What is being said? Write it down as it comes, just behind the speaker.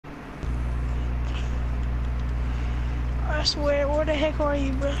I swear, where the heck are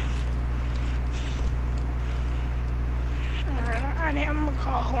you, bro? Alright, I'm gonna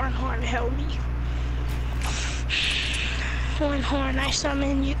call Horn to help me. Horn, I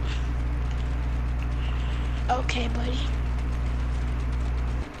summon you. Okay, buddy.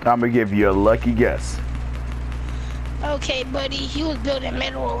 I'm gonna give you a lucky guess. Okay, buddy. You was building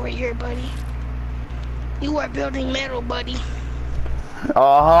metal over here, buddy. You were building metal, buddy. Do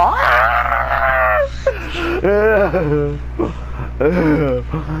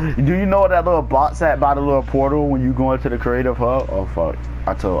you know that little box at by the little portal when you go into the creative hub? Oh fuck!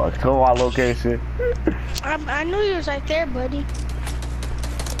 I told our location. I knew you was right there, buddy.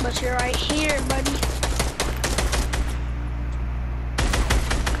 But you're right here, buddy.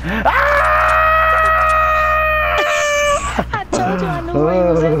 I told you I knew where you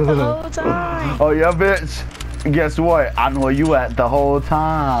was at the whole time. Oh yeah, bitch. Guess what? I know where you at the whole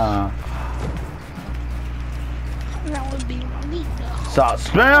time. That would be me though. Stop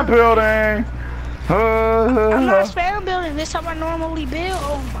spam building. I'm not spam building. This is how I normally build.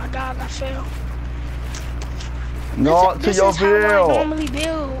 Oh my god, I fell. No, to your This is how I build. normally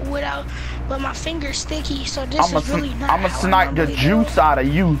build without, but my finger's sticky. So this is really not. I'ma how I snipe the normally juice build. out of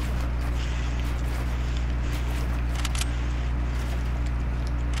you.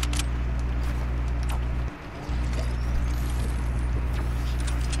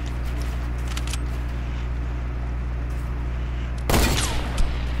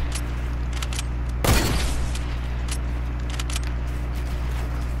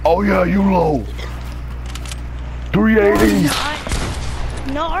 Oh yeah, you low. 380.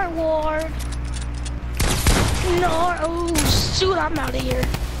 No reward. No. Oh shoot! I'm out of here.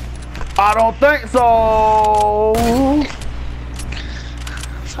 I don't think so.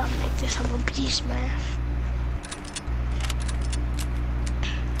 If I make this, I'm a beast, man.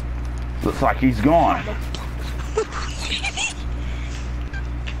 Looks like he's gone.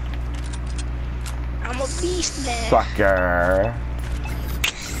 I'm a beast, man. Sucker.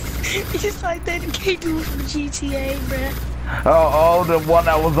 It's like that kid dude from GTA, bruh. Oh, the one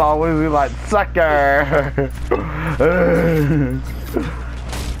that was always like, sucker. Yeah.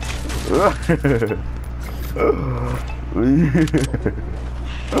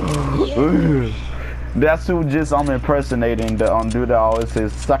 That's who just I'm impersonating. The dude that always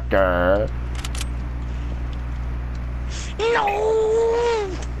says sucker.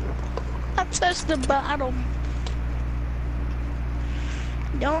 No! I touched the bottom.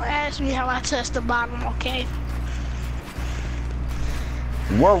 Don't ask me how I touched the bottom, okay?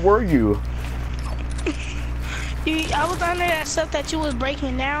 Where were you? I was under that stuff that you was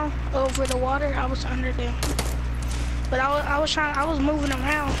breaking down over the water. I was under there. But I was moving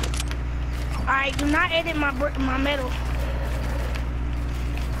around. Alright, do not edit my metal.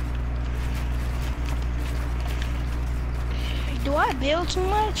 Do I build too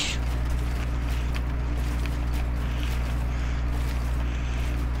much?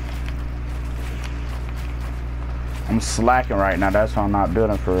 I'm slacking right now. That's why I'm not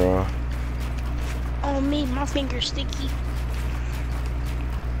building for real. On me, my finger's sticky.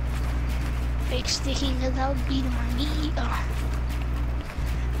 Fake sticky because I was beating my knee.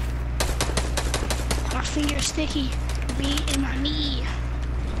 My finger's sticky. Beating my knee.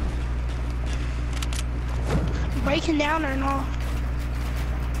 Breaking down or no?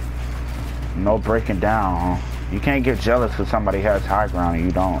 No breaking down. Huh? You can't get jealous if somebody has high ground and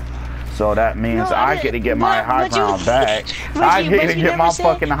you don't. So that means No, I get to get my high ground back. I get to get my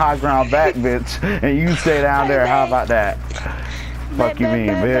fucking high ground back, bitch. And you stay down there. How about that? Fuck you mean,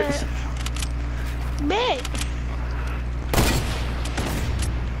 bitch? Bet.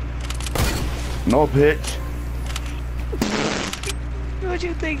 No, bitch. What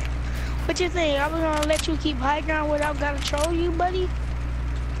you think? What you think? I was gonna let you keep high ground without gotta troll you, buddy?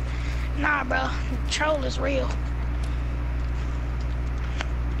 Nah, bro. Troll is real.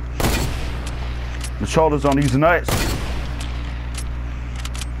 The shoulders on these nuts.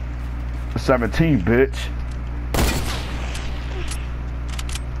 17, bitch.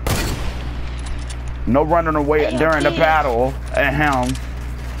 No running away during the battle at him.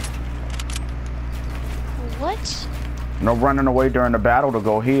 What? No running away during the battle to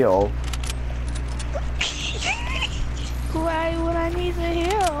go heal. Why would I need to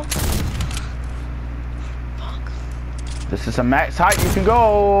heal? Fuck. This is a max height you can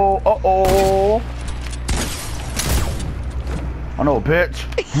go. Uh-oh. Oh no, bitch.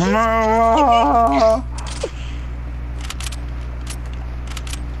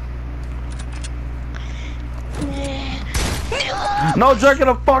 No drinking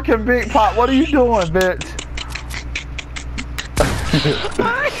a fucking big pot. What are you doing, bitch?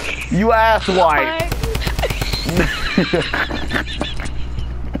 You ass white.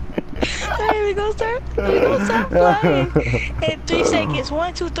 Alright, we gonna start flying. In 3 seconds.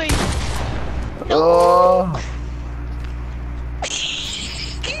 1, 2, 3. Oh.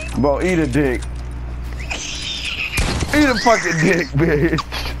 Bro, eat a dick. Eat a fucking dick, bitch.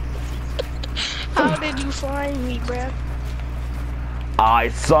 How did you find me, bruh? I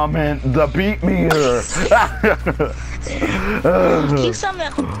summoned the beat meter. You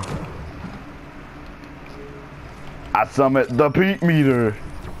summoned. I summoned the beat meter.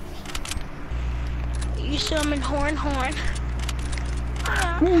 You summoned horn.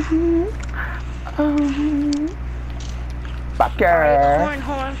 Fucker. Right,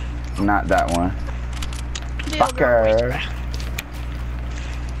 horn. Not that one. Fucker.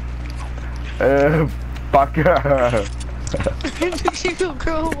 Fucker. You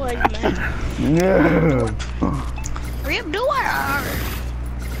girl like man. Yeah. Rip, do it.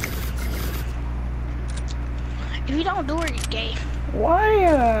 If you don't do it, you're gay.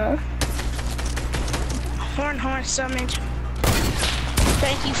 Why? Horn summoned.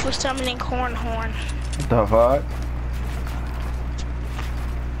 Thank you for summoning horn. The fuck?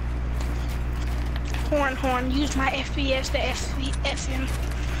 Horn, use my FPS to FM.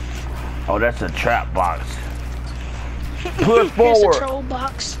 Oh, that's a trap box. Push It's a forward. troll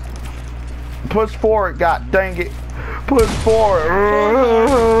box. Push forward, god dang it. Push forward.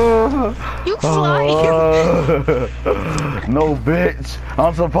 You fly. No, bitch.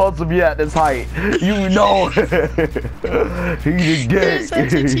 I'm supposed to be at this height. You know. He's a gay. You're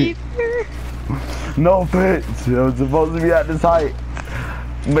such a cheater. No, bitch. I'm supposed to be at this height.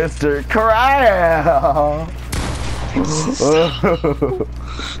 Mr. Crab.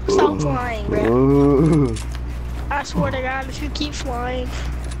 Stop flying, bro. I swear to God, if you keep flying.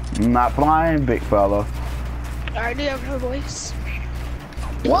 I'm not flying, big fella. Alright, do you have her voice?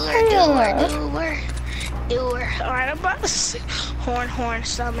 Why? Do her. Alright, I'm about to say horn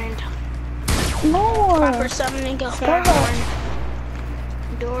summoned. No. Proper summoning a horn.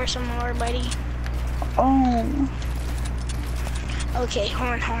 Do her some more, buddy. Oh. Okay,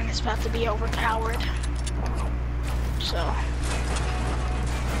 horn is about to be overpowered. So.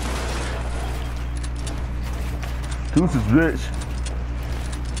 Deuces, bitch.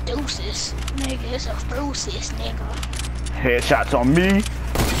 Deuces. Nigga, it's a bruises, nigga. Headshots on me.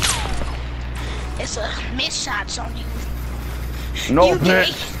 It's a miss shots on you. No, You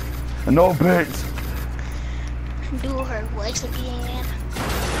bitch. No, bitch. Do her voice again.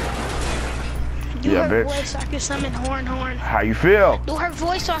 Do Yeah, her bitch. voice so I can summon horn. How you feel? Do her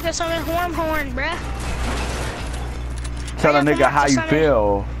voice so I can summon horn, bruh. Tell a Hurry up, nigga I'm how about to you summon.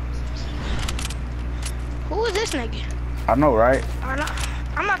 feel. Who is this nigga? I know, right?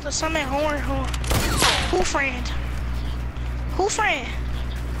 I'm about to summon horn. Who friend? Who friend?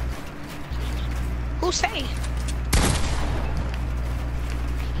 Who say?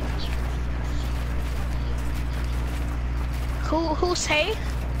 Who say?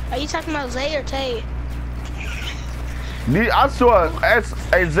 Are you talking about Zay or Tay? I swear,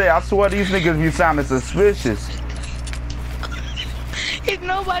 hey Zay, I swear these niggas be sounding suspicious. It's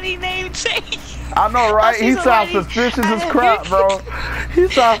nobody named Tay. I know, right? He sounds somebody- suspicious as crap, bro. He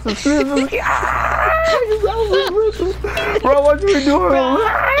sounds suspicious. Bro, what you be doing?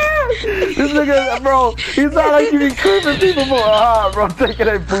 This nigga, bro, he sound like you be creeping people for bro, taking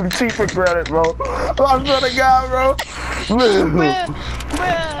that booty cheap for credit, bro. I swear to God, bro. Bruh.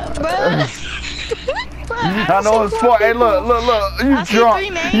 I know it's for. Hey, look, you I see drunk, 3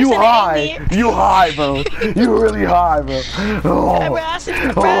 names you and high, they ain't you high, bro. You really high, bro. Oh, Bruh, I see,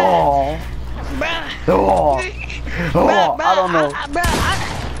 oh, bruh. oh, I don't know.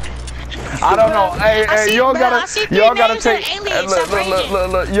 I don't know. Hey, y'all gotta take.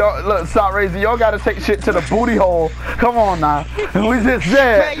 Look, y'all, stop raising. Y'all gotta take shit to the booty hole. Come on now. We just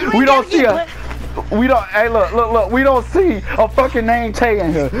said we don't see a. We don't. Hey, look. We don't see a fucking name Tay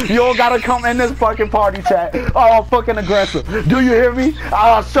in here. You all gotta come in this fucking party chat. Oh, fucking aggressive. Do you hear me?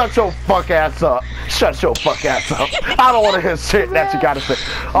 Oh, shut your fuck ass up. Shut your fuck ass up. I don't want to hear shit that you gotta say.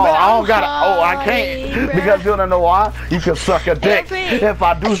 Oh, I don't gotta. Oh, I can't because you don't know why. You can suck a dick if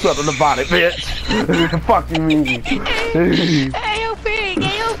I do something about it, bitch. Fuck you, mean. Ayo, pig.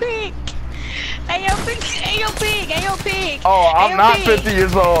 Oh, I'm not 50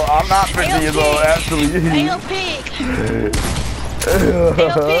 years old. I'm not 50 years old, actually. Ayo, pig.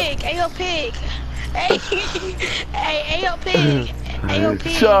 Ayo,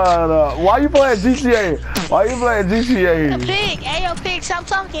 pig. Shut up. Why you playing GTA? Pig, stop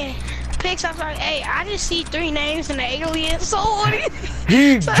talking. Hey, I just see 3 names in the alien. So what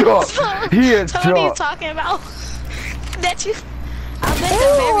He drunk. He is so what are you drunk. talking about? That you? I bet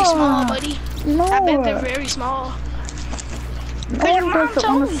they're very small, buddy. No. I bet they're very small. No one doesn't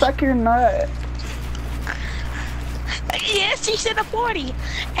want to suck your nut. Yes, she said a 40.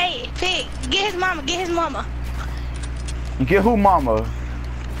 Hey, Pig, get his mama, get his mama. Get who mama?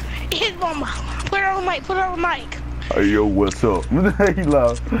 His mama. Put her on mic, put her on mic. Hey, yo, what's up? He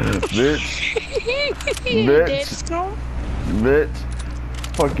laughed. Bitch. Bitch. Bitch.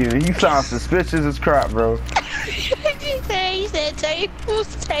 Fucking, he sounds suspicious as crap, bro. He said Tate. Who's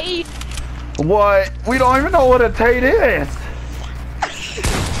Tate? What? We don't even know what a Tate is.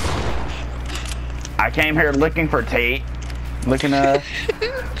 I came here looking for Tate. Looking at...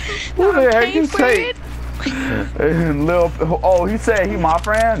 Who the heck is Tate? Lil, oh, he said he my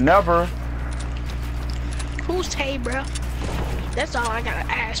friend? Never. Who's Tate, bro? That's all I gotta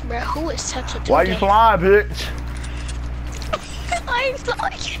ask, bro. Who is such a Why you flying, bitch? I ain't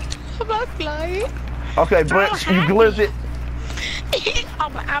flying. I'm not flying. Okay, bitch, you glizzy.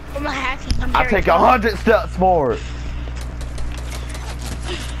 I'm happy. I take 100 steps forward.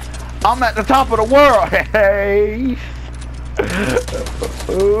 I'm at the top of the world. Hey.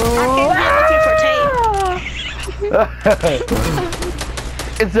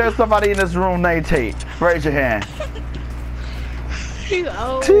 Is there somebody in this room named Tate? Raise your hand.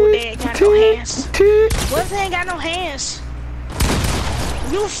 Oh, they ain't got no hands. What if they ain't got no hands?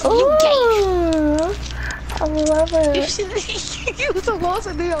 You gay. I love it. You was supposed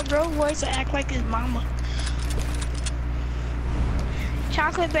to do your girl voice and act like his mama.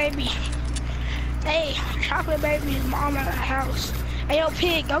 Chocolate baby. Hey, chocolate baby's mama at the house. Hey, yo,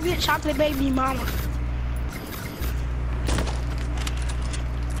 Pig, go get chocolate baby mama.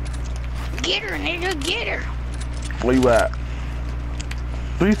 Get her, nigga, get her. Where you at?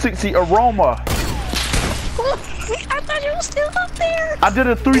 360 aroma. I thought you were still up there. I did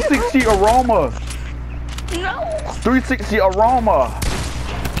a 360 aroma. No. 360 aroma.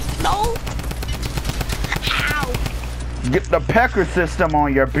 No. Ow. Get the pecker system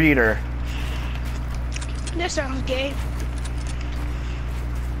on your beater. That sounds gay.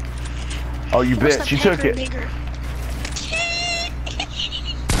 Oh, you bitch, you took it.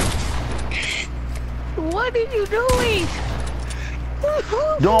 What are you doing?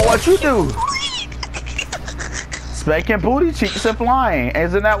 Doing what you do. Spanking booty cheeks and flying.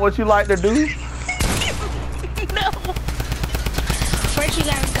 Isn't that what you like to do? No. First you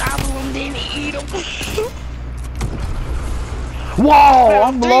gotta gobble them, then eat them. Whoa,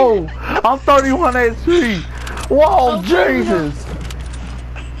 I'm low. I'm 31 HP. Whoa, okay, Jesus.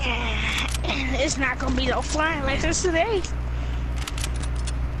 It's not gonna be no flying lessons today.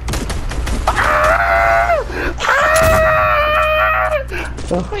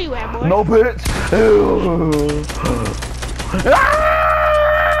 Where you at, boy? No, bitch.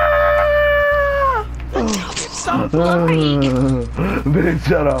 Stop flying. Bitch,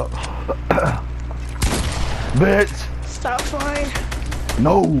 shut up. Bitch. Stop flying.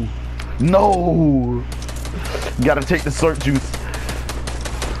 No. No. You gotta take the slurp juice.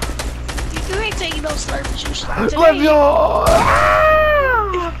 You ain't taking no slurp juice. Let's go.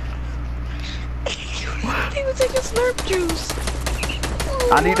 He was taking slurp juice.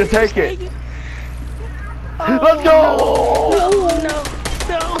 I need to take it. Oh, let's go. No.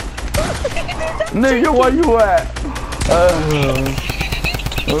 Nigga, where you at?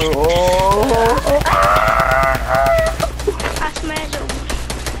 I smashed her.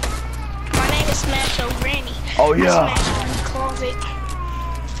 My name is Smash O Granny. Oh yeah. I smashed her in the closet.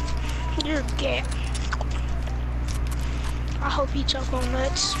 You're gay. I hope you choke on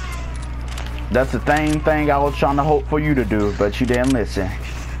nuts. That's the same thing I was trying to hope for you to do, but you didn't listen,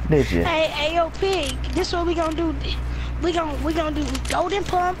 did you? Hey, yo, Pig. This is what we gonna do. We gonna do golden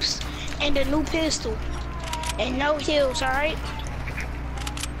pumps and the new pistol, and no heals. All right?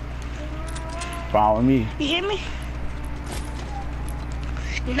 Follow me. You hear me?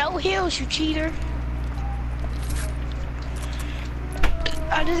 No heals, you cheater.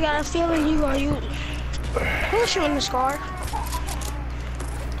 I just got a feeling you gonna use. Who's shooting the scar?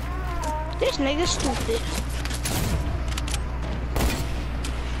 This nigga's stupid.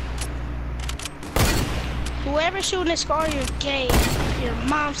 Whoever's shooting the scar, you're gay. Your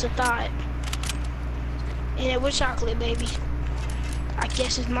mom's a thought. And it was chocolate, baby. I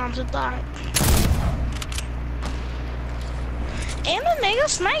guess his mom's a thought. And the nigga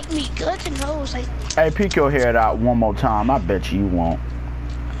sniped me. Good to know. Like, hey, peek your head out one more time. I bet you won't.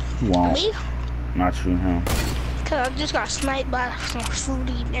 You won't. Me? Not you, him. Cause I just got sniped by some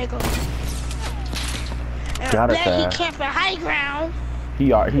fruity nigga. Got it, he camping high ground. He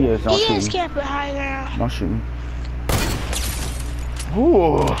is. Don't shoot. He is camping high ground. Don't shoot.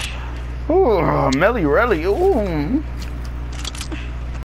 Ooh, Melly Relly. Ooh.